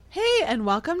and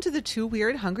welcome to the Two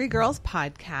Weird Hungry Girls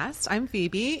podcast. I'm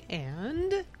Phoebe,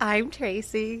 and I'm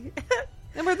Tracy.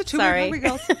 And we're the Two Weird Hungry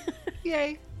Girls.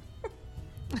 Yay.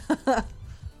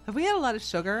 Have we had a lot of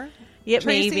sugar? Yeah,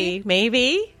 Tracy?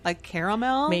 maybe. Like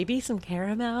caramel? Maybe some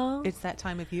caramel. It's that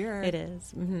time of year. It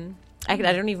is. Mm-hmm. I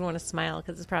don't even want to smile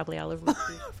because it's probably all over my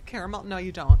teeth. Caramel? No,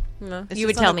 you don't. No, It's you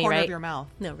just would tell on the me, corner right? of your mouth.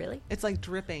 No, really? It's like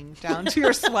dripping down to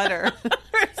your sweater.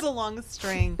 It's a long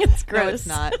string. It's No, gross. it's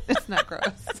not. It's not gross.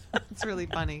 It's really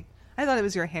funny. I thought it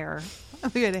was your hair.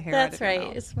 We had a hair. That's out of your right.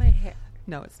 mouth. It's my hair.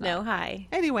 No, it's not. No, hi.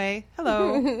 Anyway,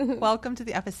 hello. Welcome to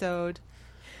the episode.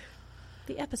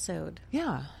 The episode.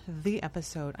 Yeah, the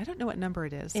episode. I don't know what number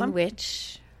it is. In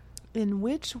which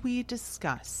we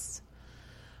discuss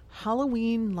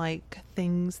Halloween-like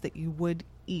things that you would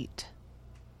eat,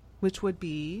 which would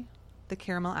be the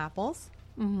caramel apples.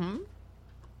 Mm-hmm.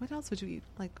 What else would you eat,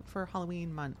 like, for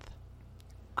Halloween month?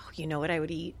 Oh, you know what I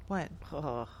would eat? What?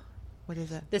 Oh, What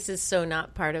is it? this is so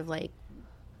not part of like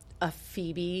a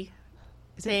Phoebe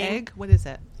Is it thing. egg? What is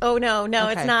it? Oh, no,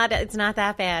 Okay. it's not. It's not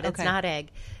that bad. It's Okay. not egg.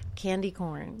 Candy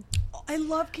corn. Oh, I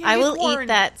love candy I will corn. eat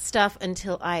that stuff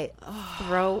until I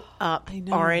throw up I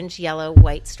know. orange, yellow,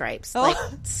 white stripes. Oh. Like,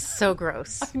 it's so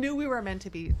gross. I knew we were meant to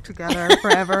be together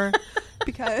forever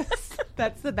because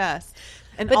that's the best.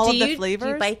 And But all do of the you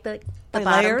flavors. bite the by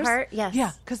bottom layers? part? Yes.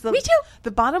 Yeah, because Me too.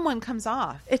 the bottom one comes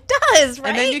off. It does, right?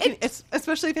 And then you can,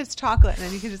 especially if it's chocolate, and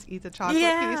then you can just eat the chocolate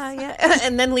yeah, piece. yeah.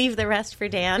 And then leave the rest for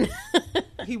Dan.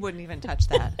 He wouldn't even touch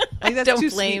that. I think that's Don't too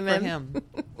blame sweet for him.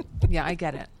 him. Yeah, I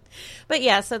get it. But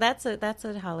yeah, so that's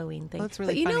a Halloween thing. Well, that's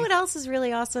really but you funny. know what else is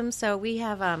really awesome? So we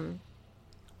have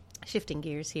shifting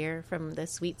gears here from the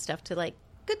sweet stuff to like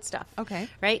good stuff. Okay.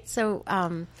 Right? So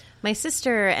my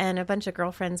sister and a bunch of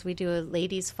girlfriends, we do a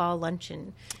ladies' fall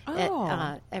luncheon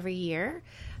every year,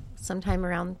 sometime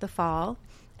around the fall.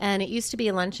 And it used to be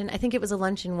a luncheon. I think it was a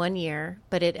luncheon one year,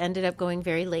 but it ended up going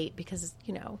very late because,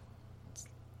 you know,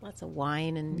 lots of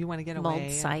wine and You wanna get mulled away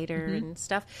and- cider and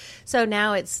stuff. So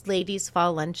now it's ladies'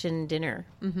 fall luncheon dinner.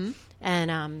 Mm-hmm.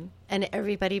 And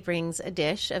everybody brings a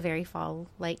dish, a very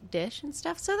fall-like dish and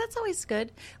stuff. So that's always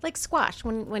good. Like squash.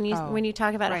 When you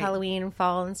talk about right. Halloween and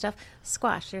fall and stuff,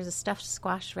 squash. There's a stuffed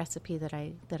squash recipe that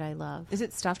I love. Is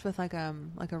it stuffed with like a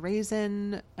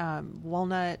raisin,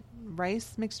 walnut,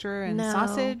 rice mixture and No.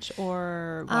 sausage,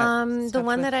 or what? The Stuffed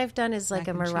one with that I've done is like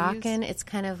a mac and cheese? Moroccan. It's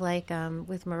kind of like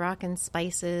with Moroccan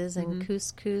spices and Mm-hmm.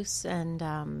 couscous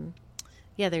and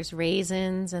there's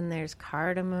raisins and there's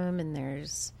cardamom and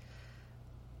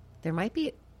there might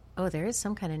be there is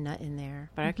some kind of nut in there,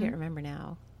 but I can't remember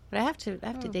now. But I have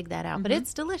to dig that out. But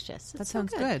it's delicious. It's That so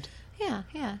sounds good. Yeah,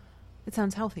 yeah. It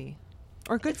sounds healthy,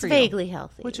 or good It's for vaguely you,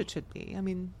 healthy. which it should be. I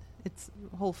mean, it's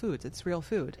whole foods. It's real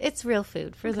food. It's real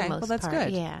food for the Okay, most well, that's part.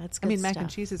 good. Yeah, it's I good mean, mac and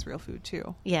stuff. cheese is real food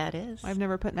too. Yeah, it is. I've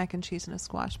never put mac and cheese in a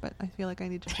squash, but I feel like I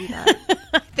need to do that.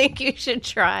 I think you should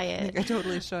try I it. think I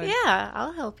totally should. Yeah,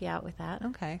 I'll help you out with that.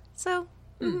 Okay. So,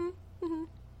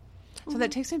 So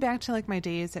that takes me back to like my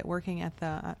days at working at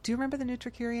the. Do you remember the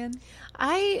Nutricurian?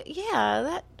 I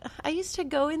used to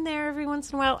go in there every once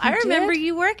in a while. I did? remember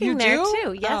you working You there do?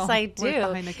 too. Yes, Oh, I do. worked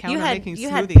behind the counter you had making you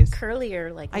smoothies. had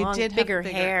curlier, like long, I did have bigger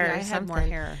bigger- hair. yeah, or I had more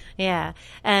something. hair. Yeah,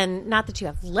 and not that you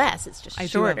have less; it's just I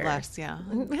shorter. do have less. Yeah.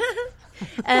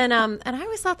 and I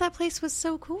always thought that place was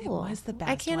so cool. It was the I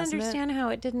best, can't wasn't it? understand how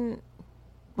it didn't.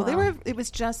 Well, it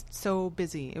was just so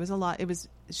busy. It was a lot. It was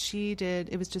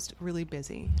just really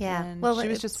busy. Yeah. And Well, she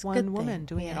was it's just a one good woman thing.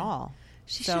 doing it Yeah. all.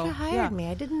 She So, should have hired yeah. me.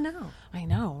 I didn't know. I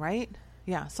know, right?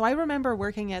 Yeah. So I remember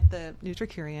working at the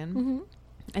Nutricurian,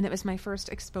 and it was my first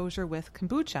exposure with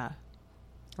kombucha,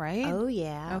 right? Oh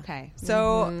yeah. Okay.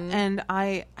 So, and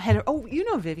I had, you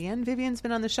know Vivian. Vivian's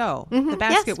been on the show, the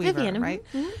basket Yes, weaver, Vivian. right?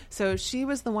 So she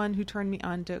was the one who turned me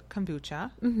on to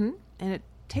kombucha. Mm-hmm. And it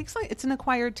takes it's an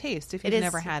acquired taste if you've It is,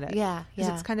 never had it. yeah, Because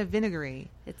yeah. it's kind of vinegary.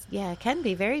 It can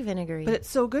be very vinegary. But it's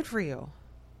so good for you.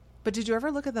 But did you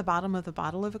ever look at the bottom of the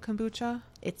bottle of a kombucha?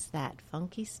 it's that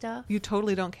funky stuff. You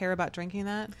totally don't care about drinking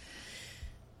that?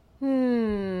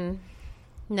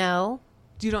 No.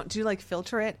 Do you like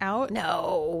filter it out?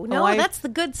 No, I- that's the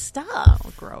good stuff.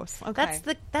 Oh, gross. Okay.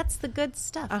 That's the good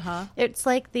stuff. Uh-huh. It's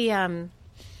like the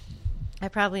I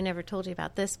probably never told you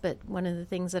about this, but one of the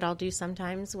things that I'll do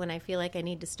sometimes when I feel like I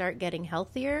need to start getting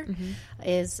healthier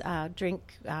is drink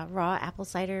raw apple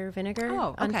cider vinegar, Oh,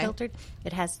 okay. unfiltered.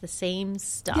 It has the same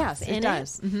stuff Yes, in it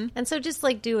does. Mhm. And so just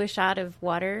like do a shot of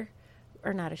water,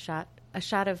 or not a shot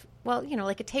of, well,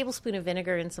 like a tablespoon of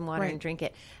vinegar in some water Right. and drink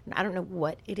it. And I don't know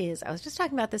what it is. I was just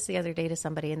talking about this the other day to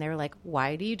somebody, and they were like,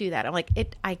 why do you do that? I'm like,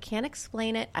 I can't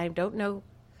explain it. I don't know,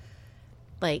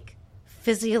 like,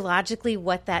 physiologically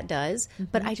what that does,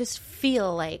 but I just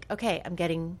feel like, okay, I'm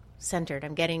getting centered.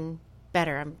 I'm getting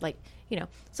better. I'm like,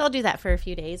 so I'll do that for a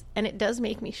few days, and it does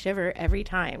make me shiver every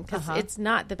time because it's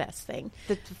not the best thing.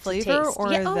 The flavor or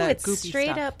the it's goopy straight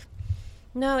stuff? up.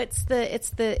 No, it's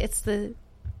the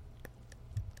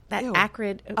that Ew.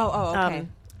 acrid. Okay.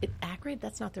 Acrid?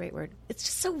 That's not the right word. It's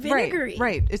just so vinegary.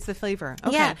 Right. It's the flavor.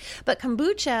 Okay. Yeah, but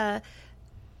kombucha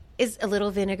is a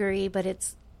little vinegary, but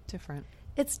it's Different.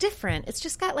 It's different. It's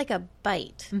just got like a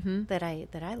bite that I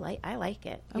like. I like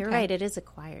it. You're Okay. right. It is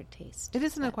acquired taste. It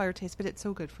is an acquired taste, but it's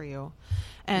so good for you.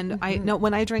 And I know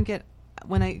when I drink it,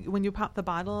 when you pop the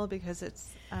bottle, because it's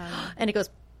And it goes,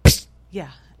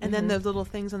 yeah, and then the little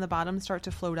things on the bottom start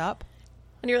to float up.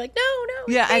 and you're like, no.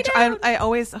 Yeah, stay down. I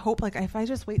always hope like if I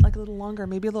just wait like a little longer,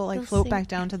 maybe it'll like They'll float sink. back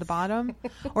down to the bottom.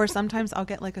 Or sometimes I'll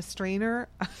get like a strainer.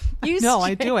 You No,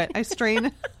 I do it. I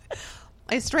strain.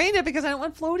 I strained it because I don't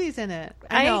want floaties in it.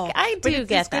 I know. I But do it's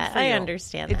get good that. for I you.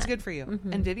 understand It's that. good for you.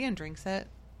 And Vivian drinks it.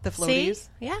 The See? floaties.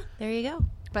 Yeah, there you go.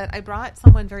 But I brought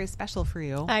someone very special for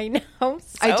you. I know.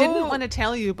 I didn't want to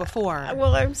tell you before.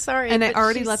 Well, I'm sorry. And I but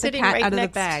already she's let the sitting cat right out of the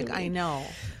next to bag. me. I know.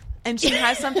 And she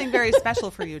has something very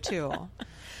special for you, too.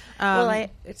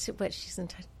 It's what she's going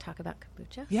to talk about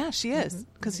kombucha. Yeah, she is.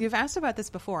 Because you've asked about this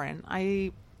before, and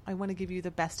I want to give you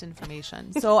the best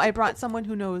information. So I brought someone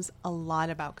who knows a lot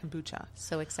about kombucha.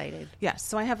 So excited. Yes.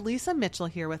 So I have Lisa Mitchell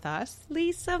here with us.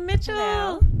 Lisa Mitchell.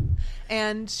 Hello.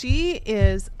 And she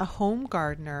is a home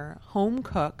gardener, home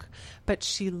cook, but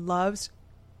she loves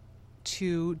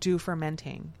to do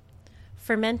fermenting.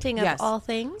 Fermenting of Yes. all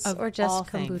things, Of or just all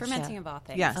things. kombucha? Fermenting of all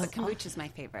things. Yes. But kombucha is my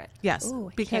favorite. Yes, Ooh, I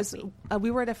can't because wait. we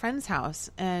were at a friend's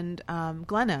house and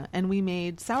Glenna, and we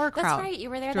made sauerkraut. That's right. You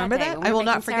were there Do you that remember day that? when we I were will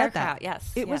not making forget sauerkraut. that.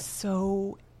 Yes, It was yes.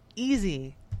 so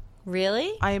easy.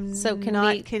 Really? I am so can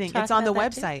not we kidding. talk It's on the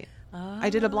about that too? website. I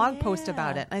did a blog post yeah.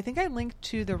 about it. I think I linked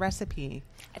to the recipe.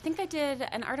 I think I did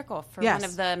an article for Yes. one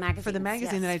of the magazines. For the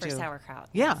magazine that I for do. sauerkraut.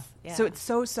 Yeah. Yes. So it's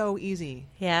so easy.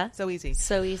 Yeah. So easy.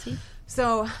 So easy.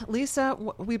 So Lisa,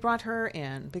 we brought her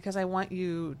in because I want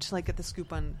you to like get the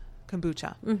scoop on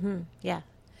kombucha. Yeah.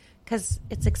 Because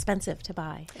it's expensive to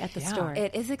buy at the Yeah. store.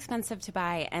 It is expensive to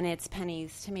buy, and it's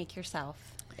pennies to make yourself.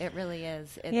 It really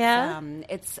is. It's, Yeah?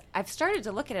 It's. I've started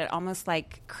to look at it almost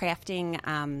like crafting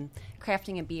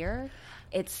a beer.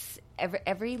 It's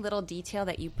every little detail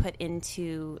that you put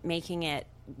into making it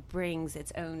brings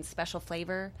its own special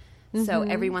flavor. So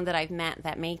everyone that I've met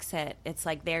that makes it, it's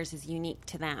like theirs is unique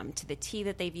to them, to the tea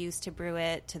that they've used to brew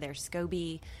it, to their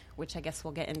SCOBY, which I guess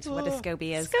we'll get into what a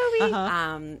SCOBY is.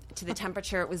 SCOBY. To the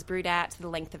temperature it was brewed at, to the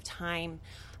length of time.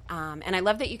 And I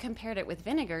love that you compared it with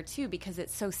vinegar, too, because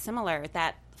it's so similar.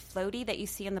 That floaty that you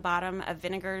see in the bottom of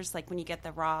vinegars, like when you get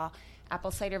the raw apple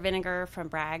cider vinegar from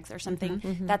Bragg's or something,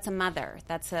 that's a mother.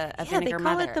 That's a yeah, vinegar they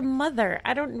call mother. it the mother.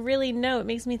 I don't really know. It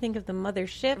makes me think of the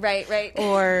mothership. Right.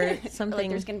 Or Like something.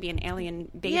 there's going to be an alien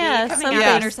baby Yeah, coming something.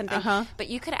 out or Yes, something. But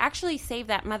you could actually save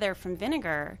that mother from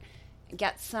vinegar,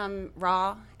 get some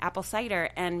raw apple cider,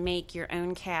 and make your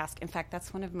own cask. In fact,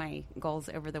 that's one of my goals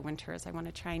over the winter is I want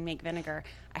to try and make vinegar.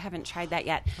 I haven't tried that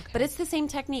yet. But it's the same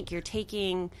technique. You're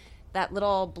taking that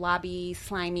little blobby,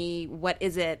 slimy, what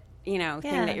is it, thing Yeah.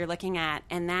 that you're looking at,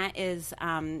 and that is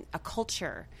a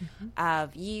culture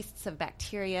of yeasts, of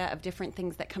bacteria, of different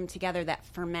things that come together that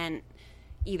ferment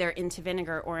either into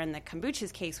vinegar, or in the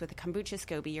kombucha's case with the kombucha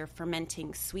SCOBY, you're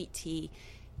fermenting sweet tea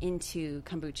into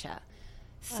kombucha.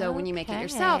 So when you make it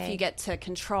yourself, Okay. you get to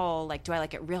control, like, do I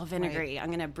like it real vinegary? I'm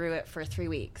going to brew it for 3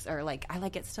 weeks. Or, like, I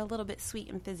like it still a little bit sweet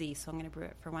and fizzy, so I'm going to brew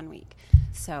it for 1 week.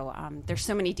 So there's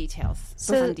so many details,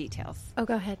 fun details. Oh,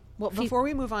 go ahead. Well, before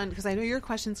we move on, because I know your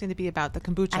question's going to be about the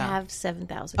kombucha. I have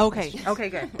 7,000 Okay. questions. Okay.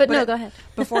 Good. But no, go ahead.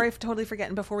 Before I totally forget,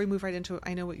 and before we move right into,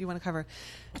 I know what you want to cover.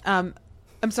 I'm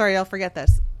sorry, I'll forget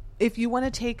this. If you want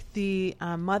to take the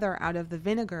mother out of the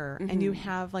vinegar and you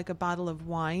have like a bottle of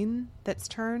wine that's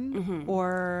turned,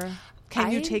 or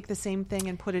can you take the same thing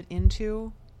and put it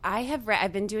into?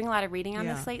 I've been doing a lot of reading on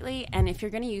Yeah. this lately, and if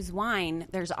you're going to use wine,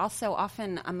 there's also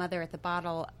often a mother at the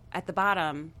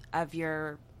bottom of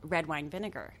your red wine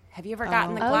vinegar. Have you ever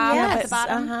gotten the Oh, glob yes. at the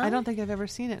bottom? Uh-huh. I don't think I've ever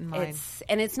seen it in mine.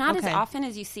 It's not as Okay. often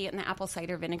as you see it in the apple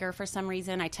cider vinegar for some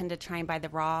reason. I tend to try and buy the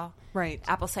raw Right.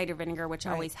 apple cider vinegar, which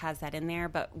Right. always has that in there.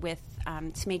 But with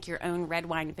to make your own red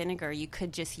wine vinegar, you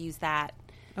could just use that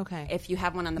Okay. if you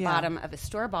have one on the Yeah. bottom of a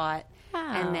store-bought,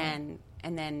 Wow.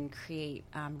 and then create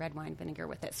red wine vinegar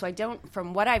with it. So I don't,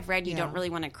 from what I've read, you Yeah. don't really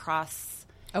want to cross.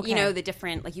 Okay. The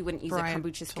different, like you wouldn't use Brian a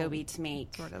kombucha told SCOBY to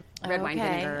make sort of. red wine Okay,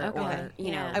 vinegar, okay. or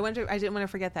Yeah. I didn't want to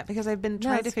forget that because I've been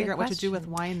trying it's to a figure good out what to do with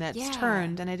question. wine that's Yeah.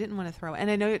 turned, and I didn't want to throw. And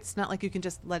I know it's not like you can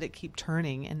just let it keep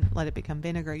turning and let it become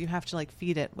vinegar. You have to like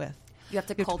feed it with. You have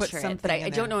to put culture it, something but in I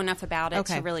don't there. know enough about it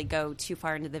Okay. to really go too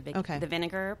far into the the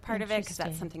vinegar part of it, because that's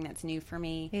Interesting. something that's new for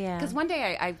me. Yeah. Because one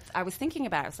day I was thinking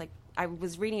about it. I was like, I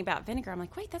was reading about vinegar. I'm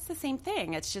like, wait, that's the same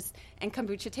thing. It's just, and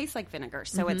kombucha tastes like vinegar,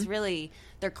 so it's really,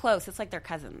 they're close. It's like they're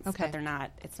cousins, Okay. but they're not.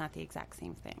 It's not the exact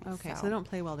same thing. Okay, so they don't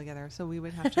play well together. So we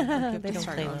would have to They don't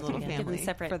start play our well little together. Give them family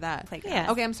separate for that. playgrounds.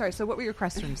 Yeah. Okay, I'm sorry. So what were your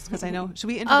questions? Because I know. Should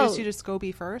we introduce you to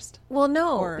SCOBY first? Well,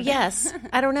 no. Or- Yes.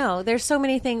 I don't know. There's so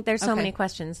many things. There's so Okay. many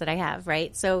questions that I have,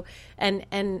 right? So, and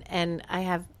I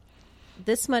have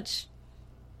this much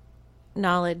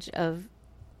knowledge of,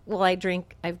 well, I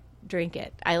drink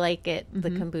it. I like it, the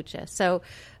kombucha. So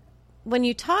when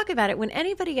you talk about it, when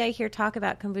anybody I hear talk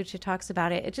about kombucha talks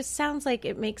about it, it just sounds like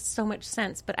it makes so much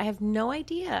sense, but I have no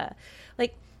idea.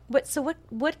 Like,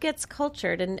 what gets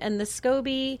cultured? And the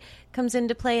SCOBY comes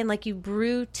into play, and like you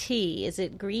brew tea. Is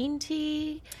it green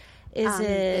tea? Is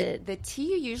it the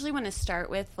tea you usually want to start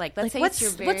with? Like, let's say what's it's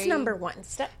your very, what's number one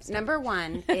step? Number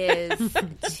one is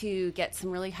to get some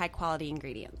really high quality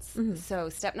ingredients. So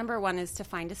step number one is to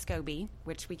find a SCOBY,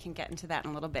 which we can get into that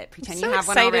in a little bit. Pretend So you have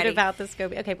one excited already. about the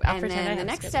SCOBY. Okay, I'll And pretend I then have the a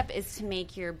next SCOBY. step is to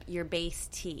make your base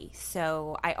tea.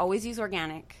 So I always use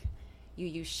organic. You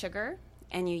use sugar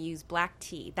and you use black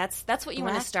tea. That's what you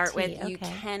want to Black start with. tea, You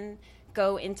okay. can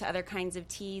go into other kinds of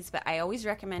teas, but I always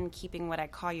recommend keeping what I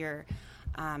call your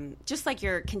just like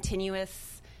your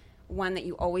continuous one, that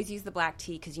you always use the black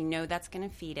tea because you know that's going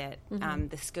to feed it. Mm-hmm.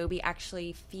 The SCOBY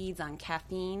actually feeds on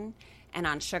caffeine and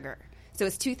on sugar. So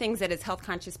it's two things that as health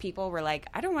conscious people, we're like,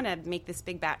 I don't want to make this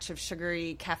big batch of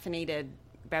sugary caffeinated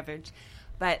beverage.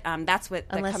 But that's what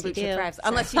the Unless you kombucha do. thrives.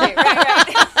 Unless you do,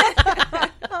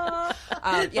 right.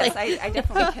 Yes, I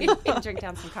definitely can drink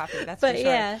down some coffee. That's But for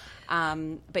sure. yeah.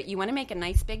 But you want to make a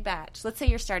nice big batch. Let's say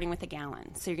you're starting with a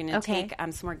gallon. So you're going to Okay. take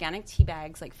some organic tea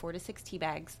bags, like 4 to 6 tea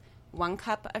bags, 1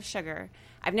 cup of sugar.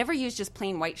 I've never used just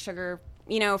plain white sugar,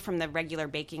 from the regular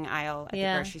baking aisle at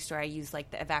Yeah. the grocery store. I use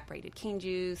like the evaporated cane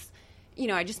juice.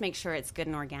 I just make sure it's good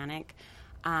and organic.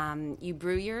 You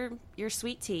brew your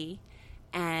sweet tea,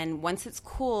 and once it's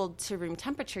cooled to room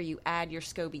temperature, you add your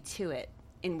SCOBY to it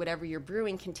in whatever your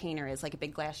brewing container is, like a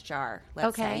big glass jar. Let's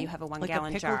Okay. say you have a 1 Like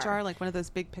gallon a pickle jar, like one of those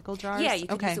big pickle jars. Yeah, you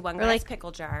can okay. use a 1 Or glass like- pickle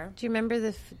jar. Do you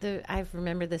remember I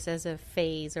remember this as a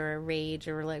phase or a rage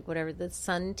or like whatever, the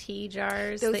sun tea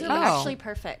jars? Those that are you- actually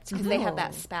perfect because they have Oh.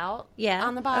 that spout Yeah,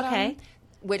 on the bottom, okay.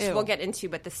 which Ew. we'll get into.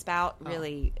 But the spout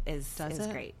really is Does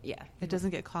it? great. Yeah, It doesn't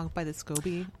get clogged by the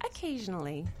SCOBY.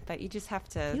 occasionally, but you just have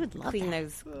to You would love clean that.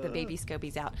 the baby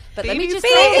SCOBYs out. But Baby let me just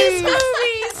SCOBYs! say,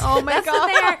 Oh my That's what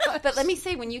they God. are. But let me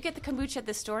say, when you get the kombucha at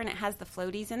the store and it has the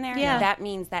floaties in there, Yeah. that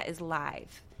means that is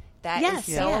live. That Yes,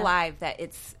 is so yeah. alive that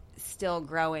it's still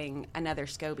growing another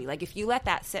SCOBY. Like if you let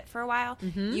that sit for a while,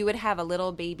 you would have a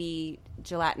little baby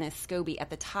gelatinous SCOBY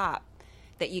at the top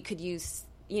that you could use.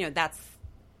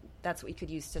 That's what you could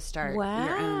use to start your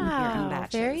own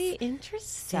batches. Very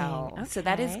interesting. So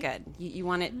that is Okay. good. You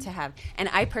want it to have, and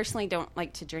I personally don't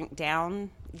like to drink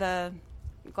down the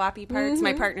gloppy parts.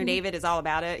 My partner David is all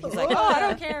about it. He's like, oh, I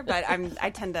don't care, but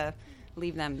I tend to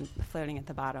leave them floating at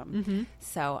the bottom.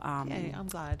 So Okay, I'm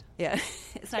glad. yeah,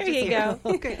 it's not There just you go.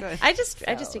 Okay, good. I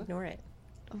just ignore it.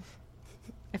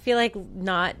 I feel like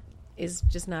not is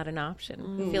just not an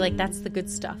option. I feel like that's the good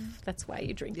stuff. That's why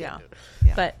you drink Yeah. it.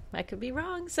 Yeah. But I could be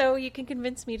wrong, so you can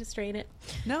convince me to strain it.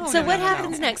 No. So no, what no, no,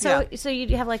 happens no. next? Yeah. So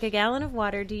you have like a gallon of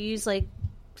water. Do you use like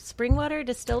spring water,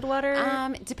 distilled water?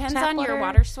 It depends tap on your water?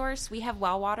 water source. We have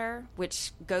well water,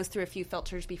 which goes through a few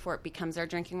filters before it becomes our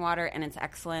drinking water, and it's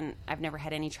excellent. I've never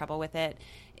had any trouble with it.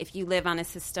 If you live on a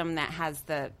system that has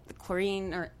the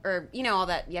chlorine or all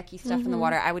that yucky stuff in the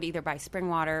water, I would either buy spring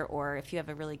water, or if you have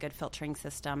a really good filtering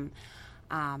system.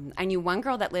 I knew one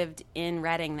girl that lived in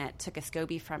Reading that took a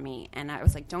SCOBY from me, and I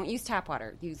was like, don't use tap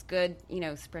water. Use good,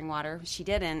 spring water. She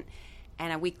didn't.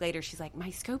 And a week later, she's like, my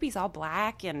SCOBY's all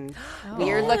black and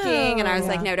weird looking. And I was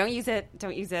like, no, don't use it.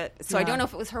 Don't use it. So I don't know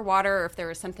if it was her water or if there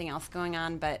was something else going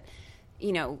on. But,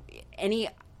 any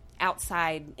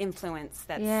outside influence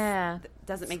that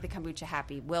doesn't make the kombucha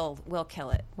happy will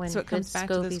kill it. When So it comes good back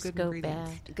to those SCOBYs good go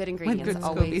ingredients. bad. Good When ingredients good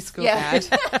always. SCOBYs go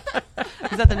bad.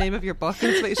 Is that the name of your book?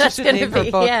 That's what she That's should gonna name her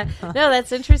be book. yeah. No,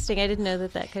 that's interesting. I didn't know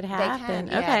that could They happen. can,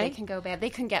 yeah, okay. they can go bad. They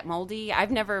can get moldy.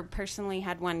 I've never personally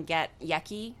had one get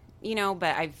yucky,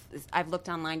 but I've looked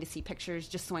online to see pictures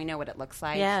just so I know what it looks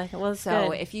like. Yeah, well, it's so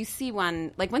good. if you see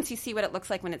one, like once you see what it looks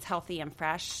like when it's healthy and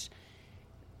fresh,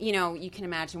 you can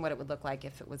imagine what it would look like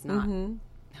if it was not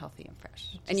healthy and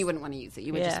fresh, and you wouldn't want to use it.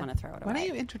 You would just Yeah. want to throw it away. Why don't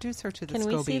you introduce her to the Can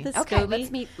SCOBY? we see the Okay,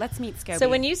 SCOBY? let's meet SCOBY. So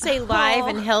when you say live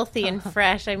and healthy and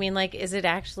fresh, I mean, like, is it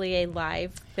actually a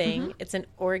live thing? It's an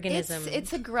organism.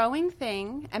 It's a growing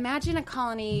thing. Imagine a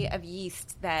colony of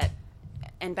yeast that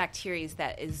and bacteria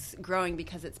that is growing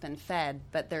because it's been fed,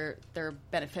 but they're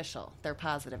beneficial. They're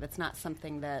positive. It's not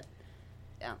something that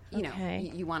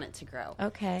you want it to grow.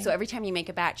 Okay. So every time you make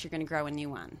a batch, you're going to grow a new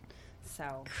one.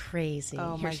 So crazy.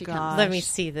 Oh Here my she gosh. comes. Let me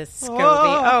see this SCOBY.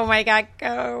 Whoa. Oh my God.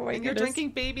 Oh my And you're goodness. drinking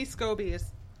baby scobies.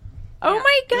 Oh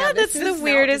my God. Yeah, That's does it the smell-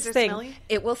 weirdest does it thing. smelly?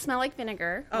 it will smell like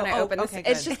vinegar when I Oh, open this. okay,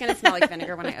 It's good. just going to smell like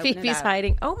vinegar when I open it Phoebe's up.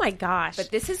 hiding. Oh my gosh. But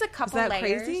this is a couple that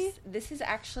layers. crazy? This is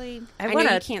actually. I I know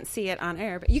wanna you can't see it on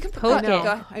air, but you can poke it. it. Go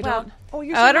No, ahead. I Well, don't. Oh,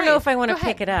 you're I don't know right. if I want to Go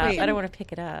ahead. pick it up. Wait. I don't want to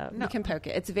pick it up. You can poke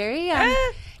it. It's very.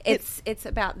 Ah. It's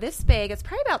about this big. It's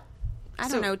probably about I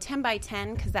So- don't know 10 by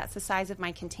 10 because that's the size of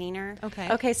my container.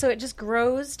 Okay. Okay, so it just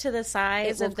grows to the It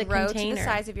size will of the grow container. to the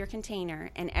size of your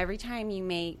container, and every time you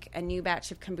make a new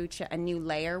batch of kombucha, a new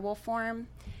layer will form.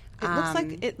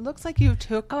 It looks like you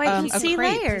took Oh, I can a see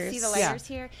crepe. layers. You see the Yeah. layers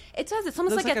here? It does. It's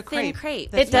almost Looks like, like a a thin crepe.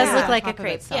 crepe. That's It does Yeah. look like a Top of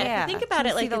crepe. itself. Yeah, if Yeah. you think Can about you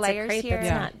it see like the it's layers a crepe, here? it's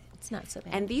Yeah. not. It's not so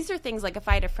bad. And these are things like if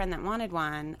I had a friend that wanted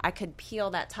one, I could peel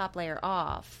that top layer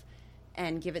off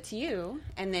and give it to you,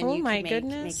 and then Oh you my can make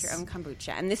goodness. your own kombucha.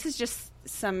 And this is just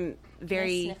some Can I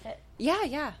very sniff it?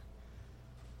 yeah.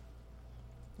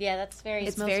 Yeah, that's very.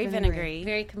 It's smells very vinegary.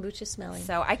 very kombucha smelling.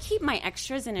 So I keep my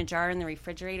extras in a jar in the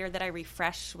refrigerator that I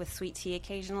refresh with sweet tea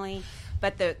occasionally.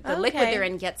 But the liquid Okay. they're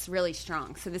in gets really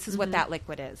strong. So this is what that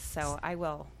liquid is. So I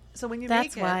will. So when you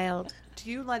That's make it, wild. do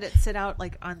you let it sit out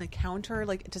like on the counter?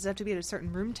 Like, does it have to be at a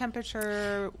certain room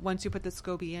temperature once you put the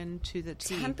SCOBY into the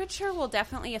tea? Temperature will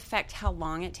definitely affect how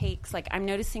long it takes. Like I'm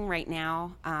noticing right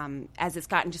now, as it's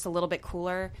gotten just a little bit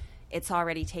cooler, it's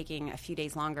already taking a few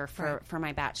days longer for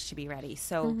my batch to be ready.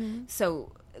 So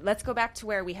so let's go back to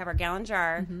where we have our gallon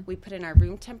jar. We put in our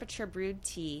room temperature brewed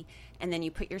tea, and then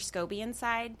you put your SCOBY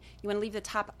inside. You want to leave the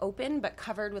top open but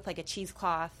covered with like a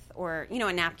cheesecloth or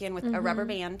a napkin with a rubber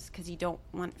band because you don't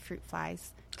want fruit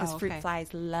flies because Oh, fruit okay.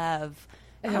 flies love.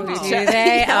 do kombucha.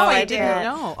 they? No, Oh, I I didn't didn't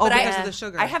know. But Because of the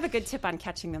sugar. I have a good tip on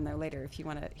catching them though later if you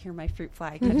want to hear my fruit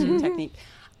fly catching technique.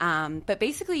 But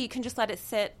basically, you can just let it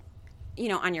sit,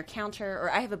 on your counter.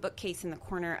 Or I have a bookcase in the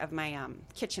corner of my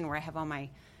kitchen where I have all my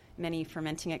many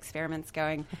fermenting experiments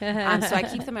going. So I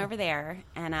keep them over there,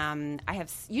 and I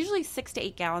have usually 6 to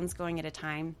 8 gallons going at a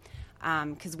time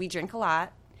because we drink a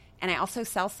lot. And I also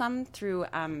sell some through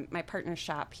my partner's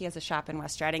shop. He has a shop in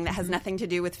West Reading that has nothing to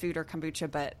do with food or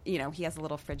kombucha, but he has a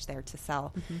little fridge there to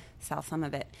sell some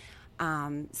of it.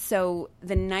 So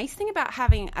the nice thing about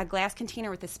having a glass container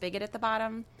with a spigot at the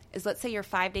bottom is, let's say you're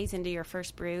 5 days into your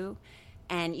first brew,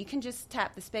 and you can just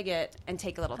tap the spigot and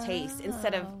take a little taste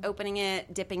instead of opening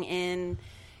it, dipping in.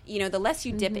 The less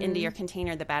you dip into your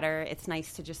container, the better. It's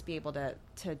nice to just be able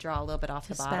to draw a little bit off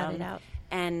the spout bottom. it out.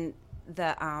 And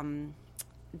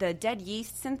the dead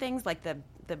yeasts and things like the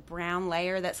brown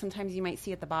layer that sometimes you might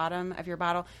see at the bottom of your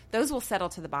bottle, those will settle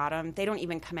to the bottom. They don't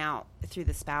even come out through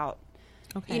the spout.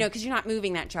 Okay. Because you're not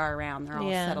moving that jar around. They're all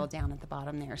Yeah. settled down at the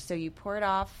bottom there. So you pour it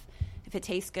off. If it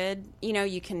tastes good,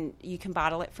 you can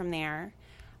bottle it from there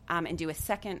and do a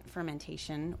second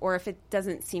fermentation. Or if it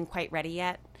doesn't seem quite ready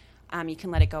yet, you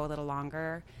can let it go a little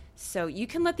longer. So you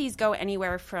can let these go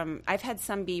anywhere from, I've had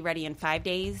some be ready in 5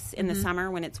 days in the summer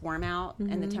when it's warm out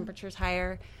and the temperature's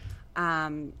higher,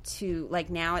 to like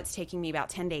now it's taking me about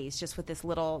 10 days just with this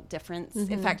little difference.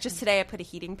 In fact, just today I put a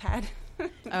heating pad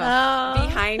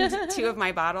behind 2 of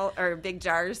my bottle or big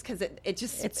jars because it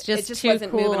just too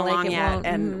wasn't cool, moving like along it yet, won't.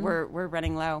 and we're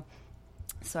running low.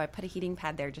 So I put a heating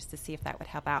pad there just to see if that would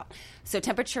help out. So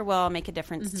temperature will make a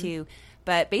difference too.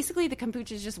 But basically the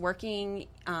kombucha is just working,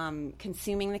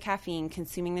 consuming the caffeine,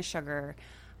 consuming the sugar.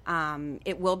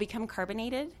 It will become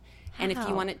carbonated. And if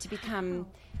you want it to become...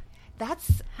 How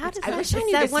does I that- wish I is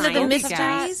knew that the one of the science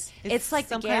mysteries? It's like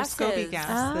the some kind of gases SCOBY gas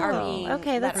that are they'll- being...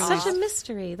 Okay, that's let such a off.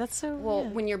 mystery. That's so Well,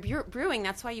 weird. when you're brewing,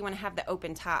 that's why you want to have the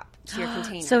open top to your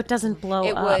container. So it doesn't blow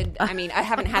It up. would. I mean, I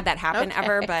haven't had that happen Okay.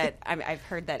 ever, but I've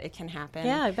heard that it can happen.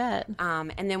 Yeah, I bet.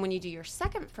 And then when you do your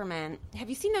second ferment, have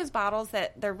you seen those bottles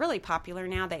that they're really popular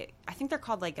now? I think they're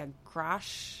called like a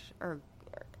grosh, or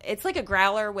it's like a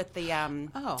growler with the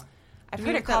Oh. I've You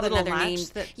heard mean it with that called little another latch name.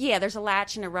 that- Yeah, there's a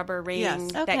latch and a rubber ring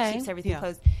Yes. that Okay. keeps everything Yeah.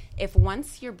 closed. If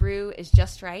once your brew is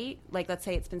just right, like let's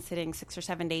say it's been sitting 6 or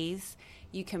 7 days,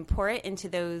 you can pour it into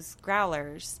those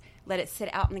growlers, let it sit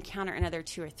out on the counter another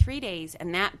 2 or 3 days,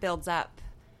 and that builds up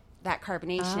that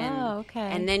carbonation. Oh, okay.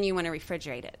 And then you want to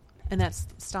refrigerate it. And that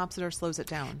stops it or slows it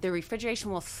down. The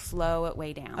refrigeration will slow it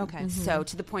way down. Okay. So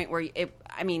to the point where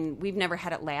we've never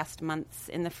had it last months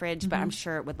in the fridge, but I'm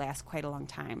sure it would last quite a long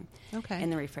time Okay. in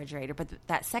the refrigerator. But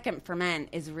that second ferment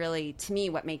is really, to me,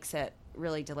 what makes it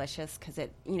really delicious because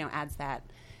it, adds that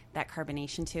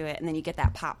carbonation to it. And then you get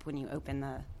that pop when you open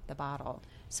the bottle.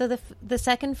 So the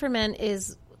second ferment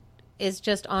is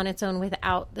just on its own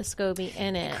without the SCOBY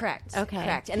in it. Correct. Okay.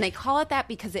 Correct. And they call it that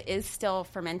because it is still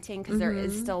fermenting, because there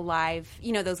is still live,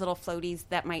 those little floaties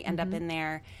that might end up in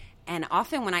there. And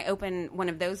often when I open one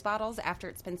of those bottles after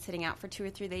it's been sitting out for 2 or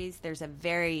 3 days, there's a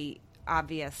very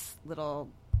obvious little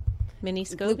mini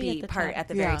SCOBY gloopy part at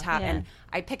the very Yeah. top, Yeah. and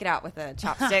I pick it out with a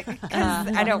chopstick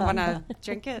because I don't want to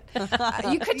drink it.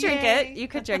 You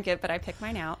could drink it, but I pick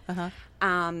mine out.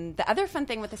 The other fun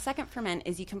thing with the second ferment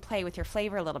is you can play with your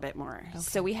flavor a little bit more. Okay.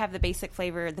 So we have the basic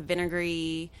flavor, the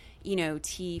vinegary,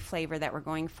 tea flavor that we're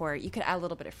going for. You could add a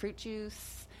little bit of fruit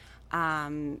juice.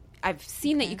 I've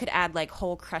seen that you could add like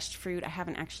whole crushed fruit. I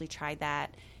haven't actually tried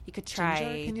that. You could try.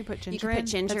 Ginger? Can you put ginger? You could put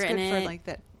ginger That's in good it for like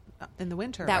that in the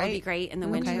winter. That right? would be great in the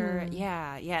winter.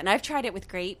 Yeah, yeah. And I've tried it with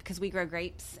grape because we grow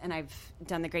grapes, and I've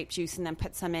done the grape juice and then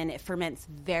put some in. It ferments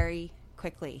very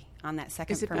quickly on that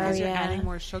second Is it ferment. because you're adding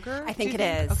more sugar? I think it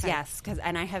is. Okay. Yes,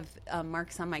 and I have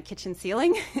marks on my kitchen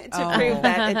ceiling to Oh. prove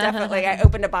that it definitely. I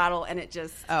opened a bottle and it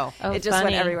just it just funny.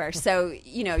 went everywhere. So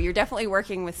you're definitely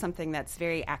working with something that's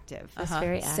very active. That's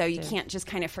very active. So you can't just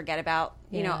kind of forget about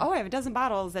Yeah. I have a dozen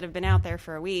bottles that have been out there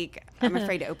for a week. I'm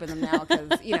afraid to open them now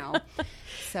because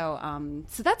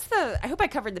So that's I hope I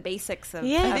covered the basics of,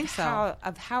 Yeah. I think so.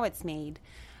 of how it's made.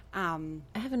 I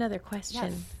have another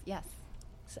question. Yes.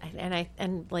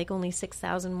 And like only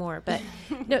 6,000 more, but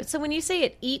no. So when you say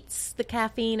it eats the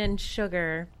caffeine and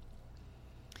sugar,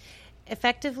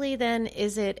 effectively, then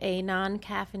is it a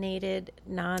non-caffeinated,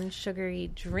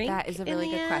 non-sugary drink? That is a really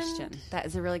good question. That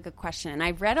is a really good question. And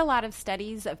I've read a lot of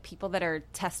studies of people that are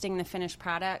testing the finished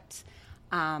product.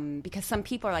 Because some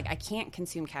people are like, I can't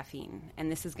consume caffeine, and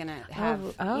this is going to have,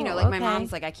 my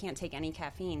mom's like, I can't take any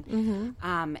caffeine.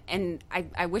 And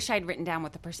I wish I'd written down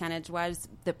what the percentage was.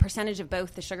 The percentage of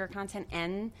both the sugar content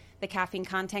and the caffeine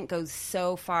content goes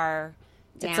so far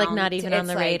down. It's like not even on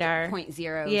the radar.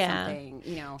 0.0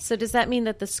 something, So does that mean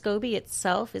that the SCOBY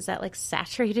itself, is that like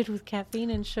saturated with caffeine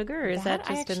and sugar, or is that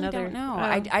just I actually another? don't know.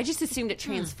 I just assumed it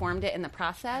transformed it in the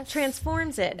process.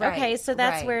 Transforms it. Right, Okay, so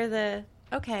that's right. where that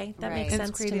makes It's sense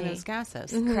to creating me. those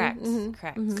gases. Correct. It's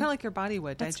kind of like your body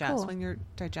would That's digest cool. when you're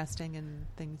digesting and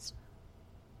things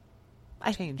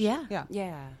change. Yeah.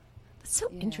 Yeah. That's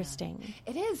so interesting.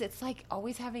 It is. It's like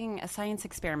always having a science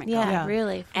experiment Yeah, going. Yeah.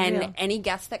 really. For And real. any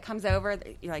guest that comes over,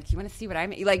 you're like, you want to see what I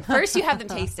make? Like, first you have them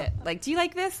taste it. Like, do you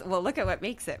like this? Well, look at what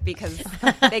makes it, because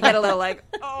they get a little like,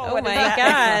 oh what is my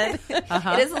that?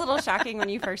 It is a little shocking when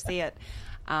you first see it.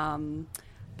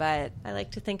 But I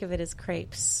like to think of it as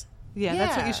crepes. Yeah,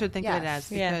 that's what you should think of it Yes. as,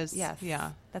 because yes,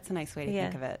 yeah. that's a nice way to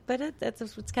think of it. But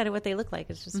it's kind of what they look like.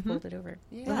 It's just folded over.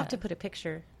 We'll have to put a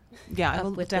picture. Yeah, I Up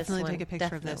will with this definitely one. take a picture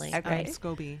Definitely. of this Okay.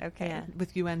 SCOBY. Okay. Yeah.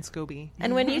 With UN SCOBY.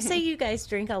 And when you say you guys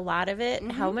drink a lot of it,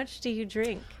 how much do you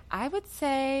drink? I would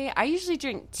say I usually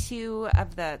drink 2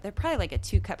 of they're probably like a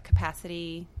 2-cup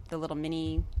capacity, the little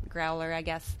mini growler, I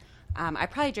guess. I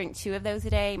probably drink 2 of those a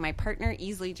day. My partner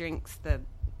easily drinks the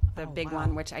big wow.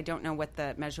 one, which I don't know what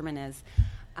the measurement is.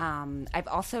 I've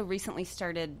also recently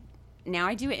started. Now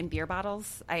I do it in beer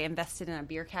bottles. I invested in a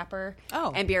beer capper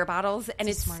and beer bottles, and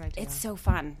It's a smart idea. it's so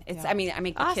fun. It's I mean, I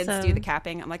make the kids do Awesome. the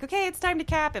capping. I'm like, okay, it's time to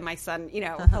cap, and my son,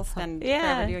 he'll spend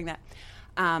forever doing that.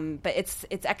 But it's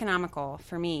economical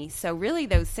for me. So really,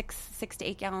 those 6 to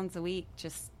 8 gallons a week,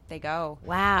 just they go.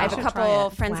 Wow. I have I a should try couple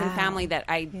it. friends and Wow. family that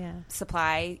I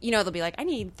supply. They'll be like, I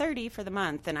need 30 for the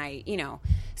month, and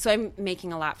so I'm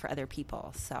making a lot for other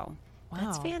people. So. Wow.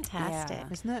 That's fantastic. Yeah.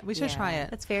 Isn't it? We should try it.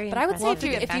 That's very But I would say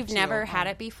impressive. if you've to never you. had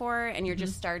it before and you're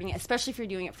just starting, especially if you're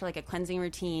doing it for like a cleansing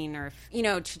routine or if,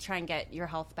 to try and get your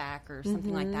health back or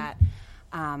something like that,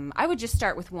 I would just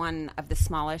start with one of the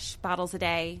smallish bottles a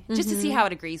day just to see how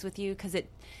it agrees with you. Because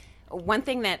one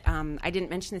thing that I didn't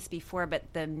mention this before, but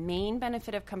the main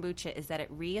benefit of kombucha is that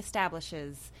it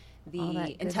reestablishes All that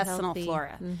the good, intestinal healthy-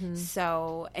 flora.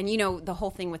 So, and the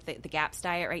whole thing with the GAPS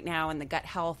diet right now and the gut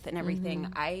health and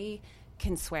everything, I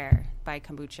can swear by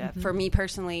kombucha. For me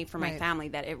personally, for my Right. family,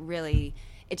 that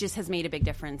it just has made a big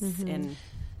difference in.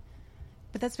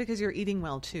 But that's because you're eating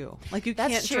well too. Like you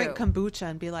That's can't drink true. kombucha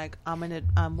and be like, I'm going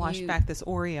to wash back this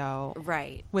Oreo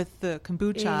Right. with the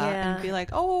kombucha Yeah. and be like,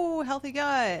 oh, healthy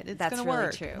gut. It's That's going to really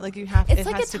work. true. Like you have. It's it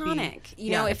like a has to be- tonic.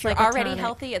 yeah. If it's you're like a already tonic.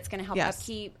 healthy, it's going to help Yes.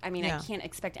 upkeep. I mean, Yeah. I can't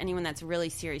expect anyone that's really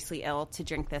seriously ill to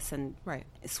drink this and Right.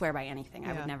 swear by anything.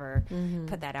 I Yeah. would never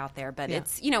put that out there. But Yeah.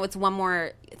 it's one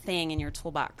more thing in your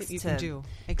toolbox That you can do.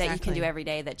 that you can Exactly. do every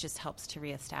day that just helps to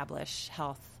reestablish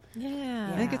health.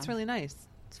 Yeah. I think it's really nice.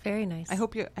 It's very nice. I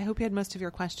hope you had most of your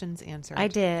questions answered. I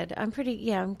did. I'm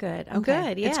good. I'm Okay.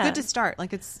 good. Yeah. It's good to start.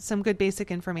 Like it's some good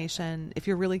basic information. If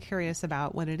you're really curious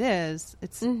about what it is,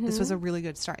 this was a really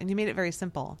good start. And you made it very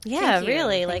simple. Yeah, Thank you.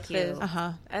 really. Thank Like you. the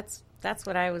Uh-huh. that's That's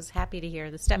what I was happy to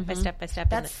hear. The step by step by step.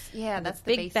 That's the the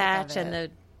big basic batch of and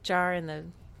it. the jar and the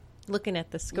looking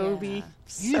at the SCOBY. Yeah.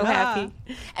 So happy.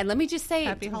 And let me just say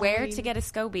Happy where Halloween. to get a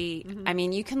SCOBY. I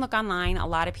mean, you can look online. A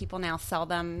lot of people now sell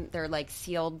them. They're like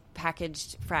sealed,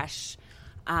 packaged, fresh.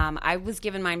 I was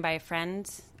given mine by a friend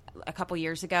a couple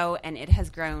years ago, and it has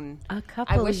grown. A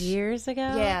couple years ago?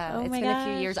 Yeah, Oh it's my been a gosh.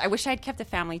 few years. I wish I'd kept a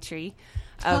family tree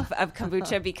of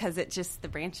kombucha because it just, the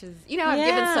branches, I've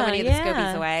given so many of the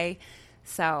SCOBYs away.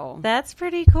 So That's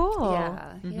pretty cool.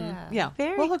 Yeah,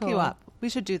 Very we'll hook you cool. up. We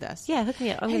should do this. Yeah, hook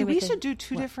me up. Hey, we should do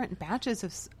two different batches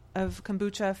of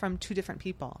kombucha from two different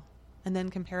people, and then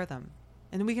compare them.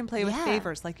 And we can play with Yeah.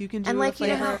 flavors. Like you can do And a like, you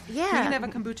know flavor. how- yeah. We can have a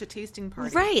kombucha tasting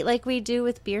party. Right, like we do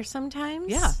with beer sometimes.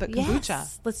 Yeah, but kombucha.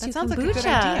 Yes. Let's That do sounds kombucha. like a good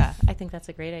idea. I think that's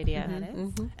a great idea.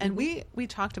 And we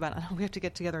talked about it. We have to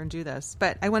get together and do this.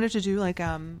 But I wanted to do like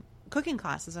cooking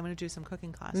classes. I'm going to do some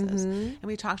cooking classes. And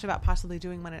we talked about possibly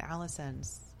doing one at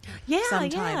Allison's. Yeah,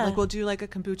 Sometime. yeah. Like we'll do like a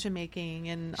kombucha making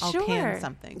and I'll Sure. can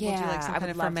something. We'll do like Yeah, some I kind would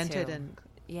of love fermented to. and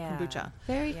Yeah. kombucha.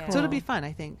 Very Yeah. cool. So it'll be fun,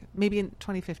 I think. Maybe in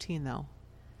 2015 though.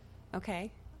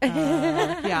 okay.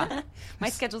 Yeah. My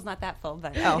schedule's not that full,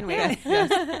 but Oh, I can wait.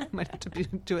 yes. Might have to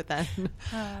do it then.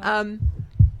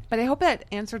 But I hope that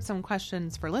answered some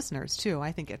questions for listeners too.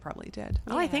 I think it probably did.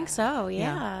 Oh, I think so.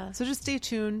 Yeah. So just stay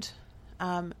tuned.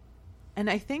 And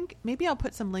I think maybe I'll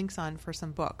put some links on for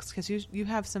some books because you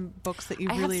have some books that you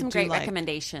I really have some do great like.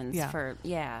 recommendations Yeah. for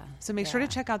So make sure to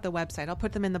check out the website. I'll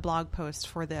put them in the blog post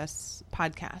for this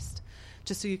podcast,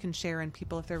 just so you can share and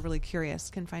people, if they're really curious,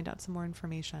 can find out some more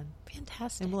information.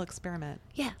 Fantastic. And we'll experiment.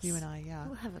 Yes. You and I, yeah.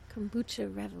 We'll have a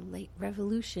kombucha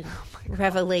revolution.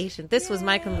 Revelation. This was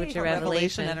my kombucha A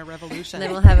revelation. and a revolution. And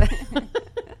then we'll have a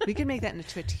We can make that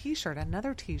into a T-shirt,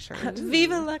 another T-shirt.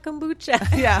 Viva la kombucha.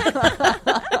 Yeah.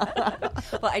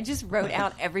 Well, I just wrote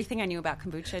out everything I knew about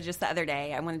kombucha just the other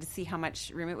day. I wanted to see how much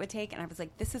room it would take, and I was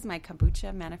like, "This is my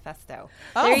kombucha manifesto."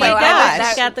 Oh There you my go. gosh.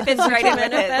 That got the fits kombucha right in with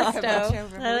it. manifesto.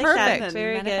 Kombucha I like Perfect. that.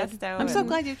 Very good. manifesto. I'm so and-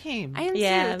 glad you came. I am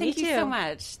Yeah, too. me Thank you too. so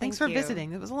much. Thanks for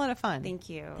visiting. It was a lot of fun. Thank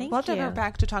you. Thank We'll have to have you. her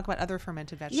back to talk about other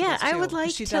fermented vegetables. Yeah, I too, would 'cause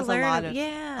like she to does learn. a lot of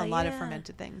Yeah, a lot of yeah.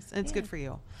 fermented things, and it's good for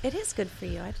you. It is good for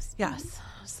you. I just Yes.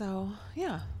 So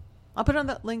yeah, I'll put on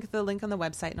the link on the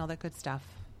website and all that good stuff.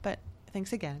 But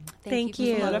thanks again, Thank It was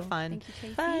you. a lot of fun. Thank you,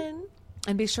 Tracy. fun.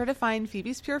 And be sure to find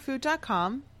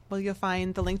phoebespurefood.com. Well, you'll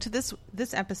find the link to this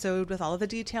episode with all of the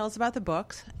details about the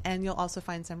books, and you'll also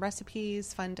find some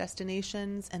recipes, fun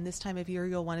destinations, and this time of year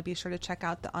you'll want to be sure to check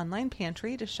out the online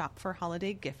pantry to shop for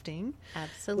holiday gifting.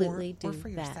 Absolutely or do for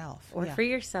that. yourself. Or Yeah. for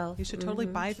yourself. You should totally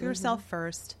buy for yourself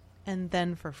first, and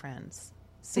then for friends.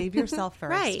 Save yourself first,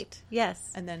 Right.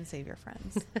 Yes. and then save your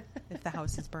friends if the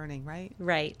house is burning, right?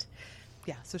 Right.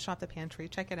 Yeah, so shop the pantry,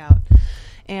 check it out.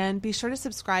 And be sure to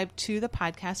subscribe to the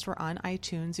podcast. We're on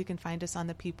iTunes. You can find us on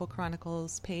the People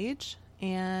Chronicles page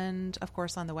and, of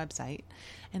course, on the website.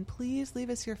 And please leave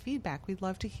us your feedback. We'd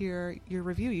love to hear your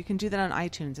review. You can do that on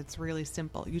iTunes. It's really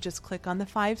simple. You just click on the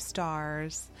 5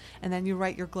 stars, and then you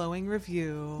write your glowing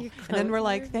review. And then we're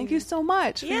like, thank you so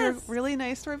much for your Yes. really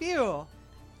nice review.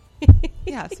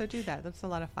 Yeah, so do that. That's a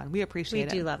lot of fun. We appreciate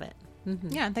it. We do love it.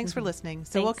 Yeah, and thanks for listening.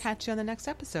 So we'll catch you on the next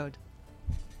episode.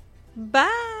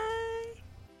 Bye.